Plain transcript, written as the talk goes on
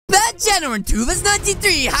Jenna and TUBERS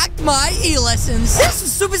 93 hacked my e-lessons. This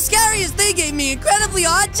was super scary as they gave me incredibly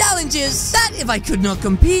hard challenges that if I could not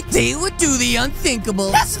compete, they would do the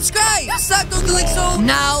unthinkable. Now subscribe! Suck Calixo!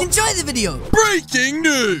 Now, enjoy the video. Breaking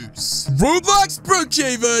news! Roblox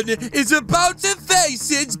Brookhaven is about to face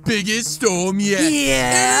its biggest storm yet.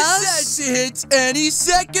 Yes? It is set to hit any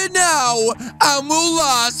second now and will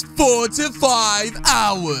last 4 to 5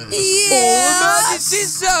 hours. Yes? All emergency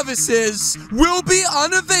services will be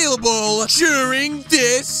unavailable during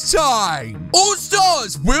this time. All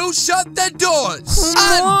stores will shut their doors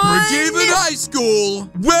and Brookhaven High School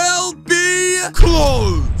will be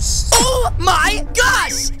closed. Oh my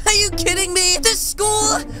gosh! Are you kidding me? The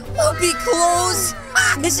school will be closed.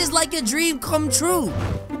 This is like a dream come true.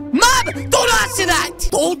 Mom, don't answer that!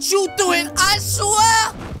 Don't you do it, I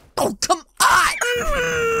swear! Oh, come on!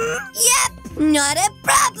 Yep, not a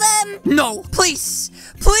problem. No, please,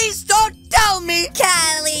 please don't tell me,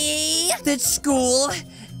 Callie, that school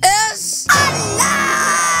is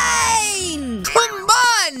online! Come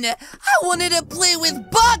on! I wanted to play with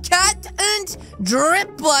Bobcat and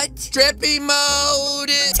Drip Butt. Drippy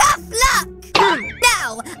mode. Tough luck!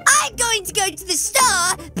 Now, I'm going to go to the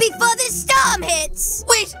store before the storm hits.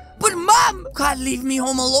 Wait, but Mom! God, leave me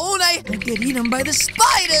home alone. I get eaten by the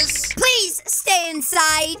spiders. Please stay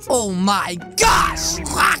inside. Oh my gosh!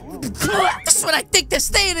 That's what I think they're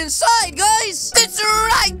staying inside, guys. That's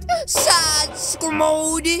right, Sad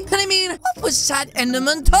Scromody. And I mean, what was Sad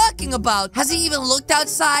Enderman talking about? Has he even looked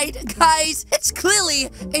outside? Guys, it's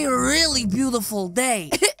clearly a really beautiful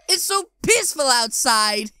day. It's so peaceful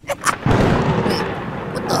outside. Wait,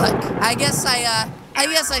 what the heck? I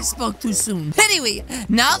guess I spoke too soon. Anyway,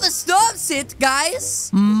 now the storm's hit, guys.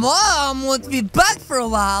 Mom won't be back for a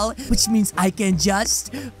while, which means I can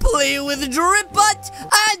just play with Drip Butt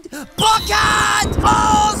and Bucket!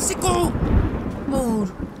 Oh, sicko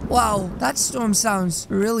mode. Wow, that storm sounds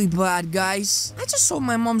really bad, guys. I just hope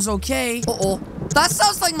my mom's okay. Uh-oh. That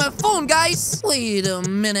sounds like my phone, guys. Wait a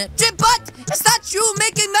minute. Drip Butt, is that you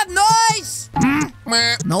making that noise?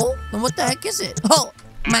 No? Then what the heck is it? Oh.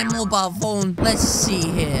 My mobile phone. Let's see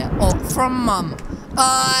here. Oh, from Mom.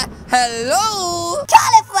 Hello?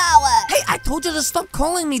 Cauliflower! Hey, I told you to stop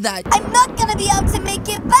calling me that. I'm not gonna be able to make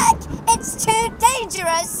it back. It's too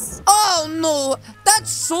dangerous. Oh, no.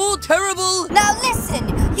 That's so terrible. Now listen,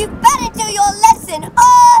 you better do your lesson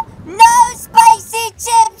or no spicy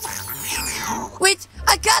chips. Wait,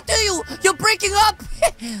 I can't hear you. You're breaking up.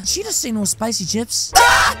 She just say no spicy chips.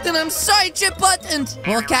 Ah, then I'm sorry, Drip Butt and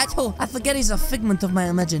Cat. Oh, I forget he's a figment of my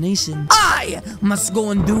imagination. I must go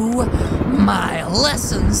and do my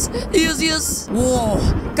lessons. Yes. Whoa,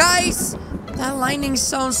 guys, that lightning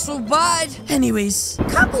sounds so bad. Anyways,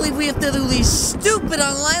 can't believe we have to do these stupid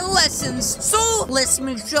online lessons. So let's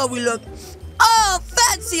make sure we look all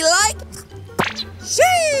fancy like.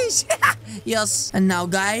 Sheesh! Yes, and now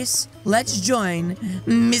guys, let's join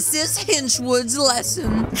Mrs. Hinchwood's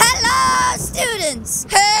lesson. Hello, students!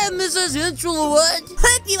 Hey, Mrs. Hinchwood!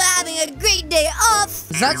 Hope you are having a great day off.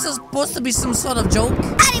 Is that supposed to be some sort of joke?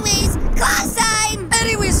 Anyways, class time!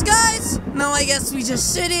 Anyways, guys, now I guess we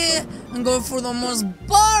just sit here and go for the most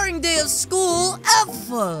boring day of school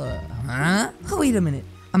ever. Huh? Oh, wait a minute.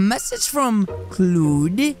 A message from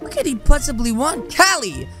Claude? What could he possibly want?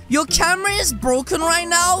 Callie, your camera is broken right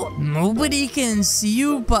now? Nobody can see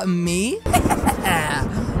you but me?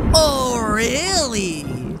 Oh, really?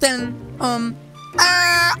 Then,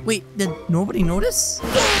 wait, did nobody notice?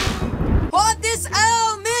 What this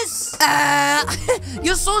miss?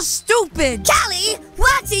 You're so stupid. Callie,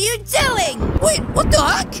 what are you doing? Wait, what the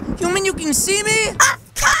heck? You mean you can see me? Of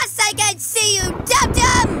course I can see you,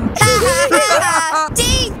 dum-dum!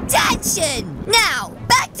 Detention! Now,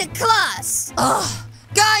 back to class! Ugh,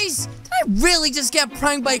 guys, did I really just get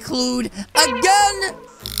pranked by Claude again?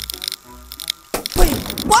 Wait,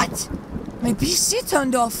 what? My PC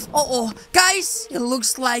turned off. Uh-oh, guys, it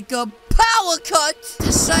looks like a power cut.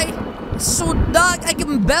 This side, it's so dark I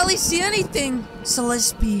can barely see anything. So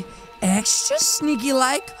let's be extra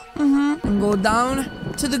sneaky-like. And go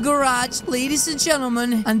down to the garage, ladies and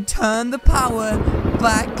gentlemen, and turn the power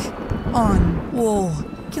back on. Whoa,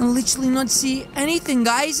 can literally not see anything,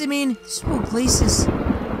 guys. I mean, this whole place is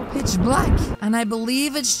pitch black. And I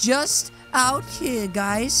believe it's just out here,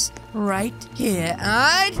 guys. Right here.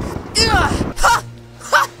 And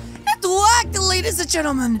it worked, ladies and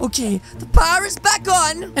gentlemen. Okay, the power is back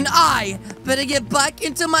on. And I better get back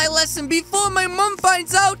into my lesson before my mom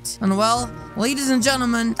finds out. And well, ladies and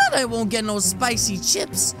gentlemen, that I won't get no spicy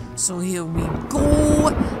chips. So here we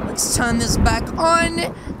go. Let's turn this back on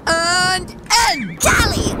and end.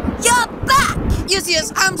 Callie, you're back!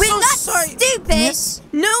 Yes, I'm We're so not sorry. stupid. Yes?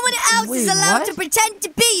 No one else Wait, is allowed what? to pretend to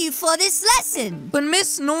be you for this lesson. But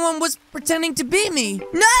miss, no one was pretending to be me.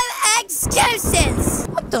 No excuses.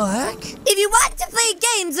 What the heck? If you want to play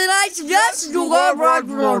games, then I suggest you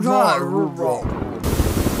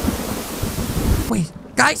Wait,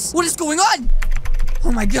 guys, what is going on?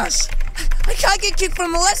 Oh my gosh. I can't get kicked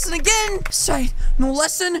from the lesson again. Sorry, no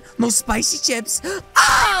lesson, no spicy chips.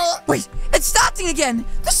 Ow! Wait, it's starting again.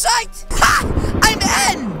 The site. Ha! I'm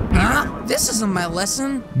in. Huh? This isn't my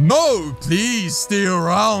lesson. No, please stay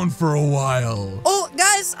around for a while. Oh,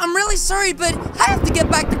 guys, I'm really sorry, but I have to get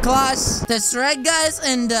back to class. That's right, guys,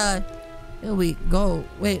 and here we go.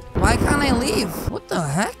 Wait, why can't I leave? What the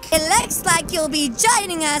heck? It looks like you'll be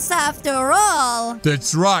joining us after all.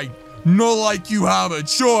 That's right. Not like you have a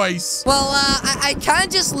choice. Well, I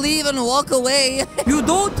can't just leave and walk away. You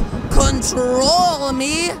don't control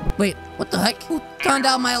me. Wait, what the heck? Who turned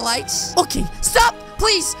out my lights? Okay, stop,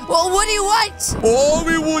 please. Well, what do you want? All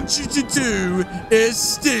we want you to do is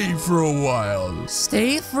stay for a while.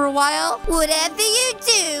 Stay for a while? Whatever you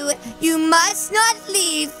do, you must not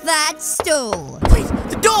leave that stool. Wait,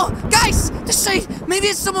 the door! Guys, the safe! Maybe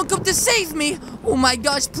it's someone come to save me! Oh my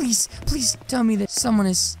gosh, please, please tell me that someone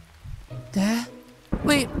is there.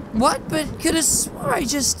 Wait, what? But could have swore I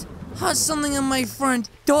just heard something in my front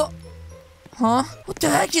door. Huh? What the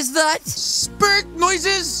heck is that? Spirit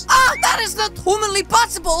noises? Ah, that is not humanly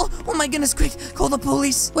possible! Oh my goodness, quick, call the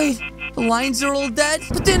police. Wait, the lines are all dead?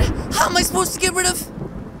 But then, how am I supposed to get rid of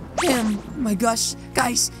him? Oh my gosh,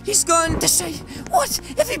 guys, he's gone. The shite. What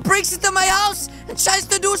if he breaks into my house and tries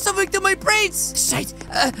to do something to my brains? Shite.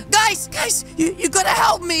 Guys, you gotta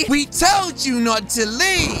help me. We told you not to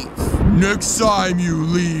leave. Next time you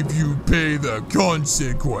leave, you pay the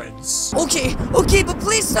consequence. Okay, but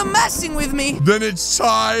please stop messing with me. Then it's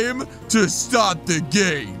time to start the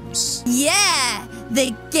games. Yeah,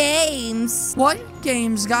 the games. What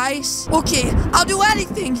games, guys? Okay, I'll do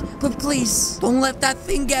anything, but please don't let that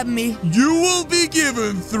thing get me. You will be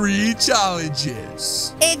given 3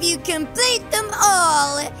 challenges. If you complete them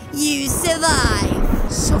all, you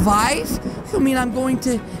survive. Survive? You mean I'm going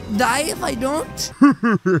to die if I don't?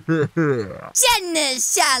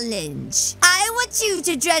 Jenna's challenge. I want you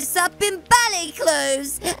to dress up in ballet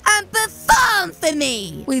clothes and perform for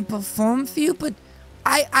me. Wait, perform for you? But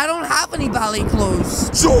I don't have any ballet clothes.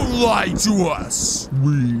 Don't lie to us.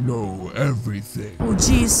 We know everything. Oh,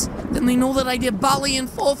 jeez. Then they know that I did ballet in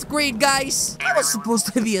 4th grade, guys. That was supposed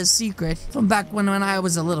to be a secret from back when I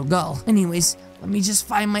was a little girl. Anyways, let me just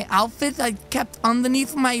find my outfit I kept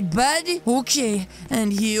underneath my bed. Okay,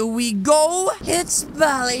 and here we go. It's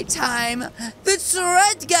ballet time. That's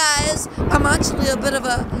right, guys. I'm actually a bit of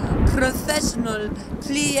a professional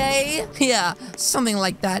plie. Yeah, something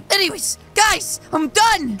like that. Anyways, guys, I'm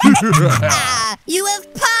done. You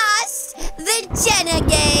have passed the Jenna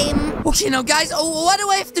game. Okay, now, guys, what do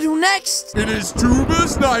I have to do next? It is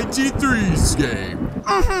Tubers 93's game.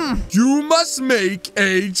 You must make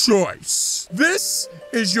a choice. This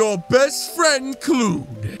is your best friend,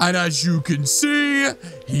 Clued. And as you can see,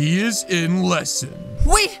 he is in lesson.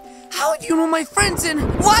 Wait, how do you know my friends and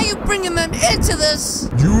why are you bringing them into this?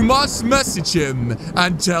 You must message him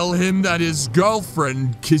and tell him that his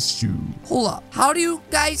girlfriend kissed you. Hold up, how do you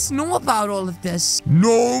guys know about all of this?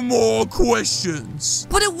 No more questions.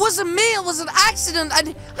 But it wasn't me, it was an accident.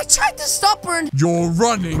 I tried to stop her and... You're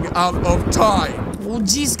running out of time. Oh,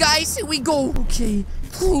 jeez, guys, here we go. Okay,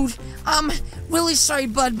 Clued, I'm really sorry,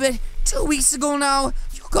 bud, but 2 weeks ago now,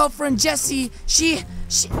 your girlfriend Jessie, she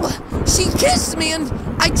kissed me and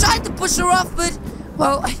I tried to push her off, but,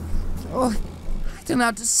 well, I don't know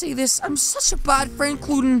how to say this. I'm such a bad friend,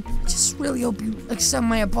 Clued. I just really hope you accept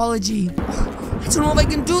my apology. I don't know if I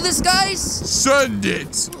can do this, guys. Send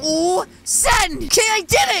it. Oh, send! Okay, I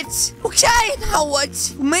did it! Okay, now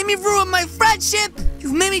what? You made me ruin my friendship.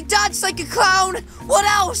 You've made me dance like a clown. What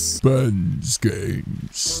else? Ben's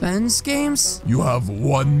games. Ben's games? You have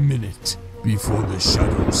 1 minute before the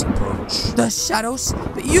shadows approach. The shadows?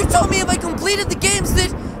 But you told me if I completed the games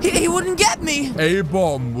that he wouldn't get me. A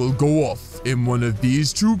bomb will go off in one of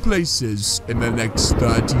these 2 places in the next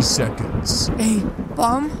 30 seconds. A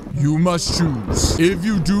bomb? You must choose. If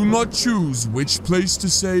you do not choose which place to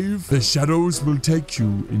save, the shadows will take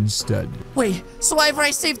you instead. Wait, so either I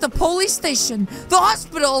save the police station, the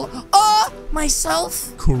hospital, or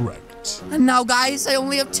myself? Correct. And now, guys, I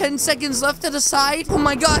only have 10 seconds left to decide. Oh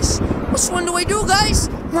my gosh, which one do I do, guys?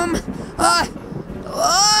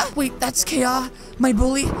 Wait, that's KR, my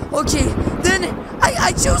bully. Okay, then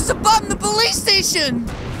I choose to bomb the police station.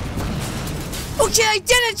 Okay, I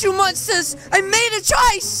did it, you monsters. I made a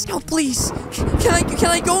choice. No, please, can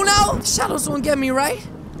I go now? The shadows won't get me, right?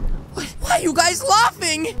 What Why are you guys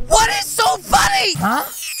laughing? What is so funny? Huh?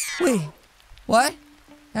 Wait, what?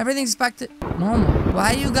 Everything's back to normal.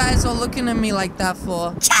 Why are you guys all looking at me like that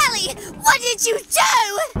for? Callie, what did you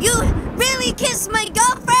do? You really kissed my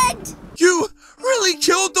girlfriend? You really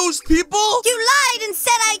killed those people? You lied and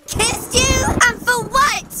said I kissed you? And for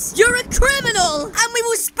what? You're a criminal! And we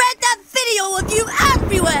will spread that video of you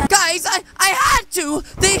everywhere! Guys, I had to.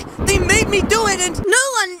 They made me do it and... No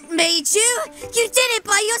one made you! You did it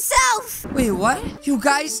by yourself! Wait, what? You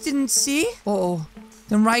guys didn't see? Uh-oh.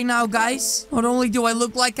 Then right now, guys, not only do I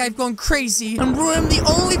look like I've gone crazy and ruined the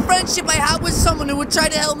only friendship I had with someone who would try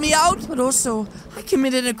to help me out, but also I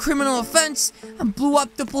committed a criminal offense and blew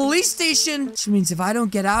up the police station. Which means if I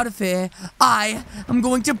don't get out of here, I am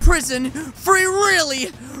going to prison for a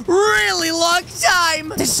really, really long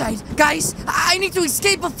time. This side, guys, I need to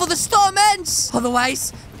escape before the storm ends.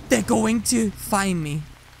 Otherwise, they're going to find me.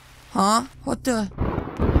 Huh? What the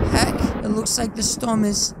heck? It looks like the storm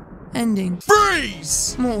is ending.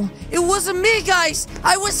 Freeze! Oh, it wasn't me, guys!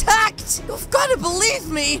 I was hacked! You've got to believe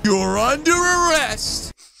me! You're under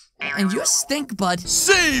arrest! And you stink, bud.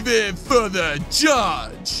 Save it for the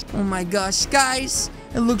judge! Oh my gosh, guys.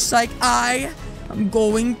 It looks like I am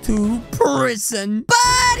going to prison.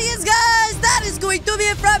 But yes, guys, that is going to be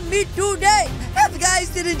it from me today. If you guys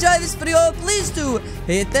did enjoy this video, please do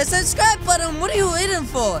hit the subscribe button. What are you waiting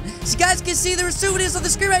for? So you guys can see there's 2 videos on the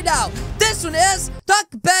screen right now. This one is Talk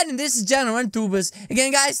Bad, and this is JENNA and TUBERS.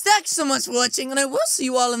 Again, guys, thanks so much for watching, and I will see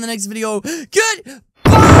you all in the next video. Goodbye!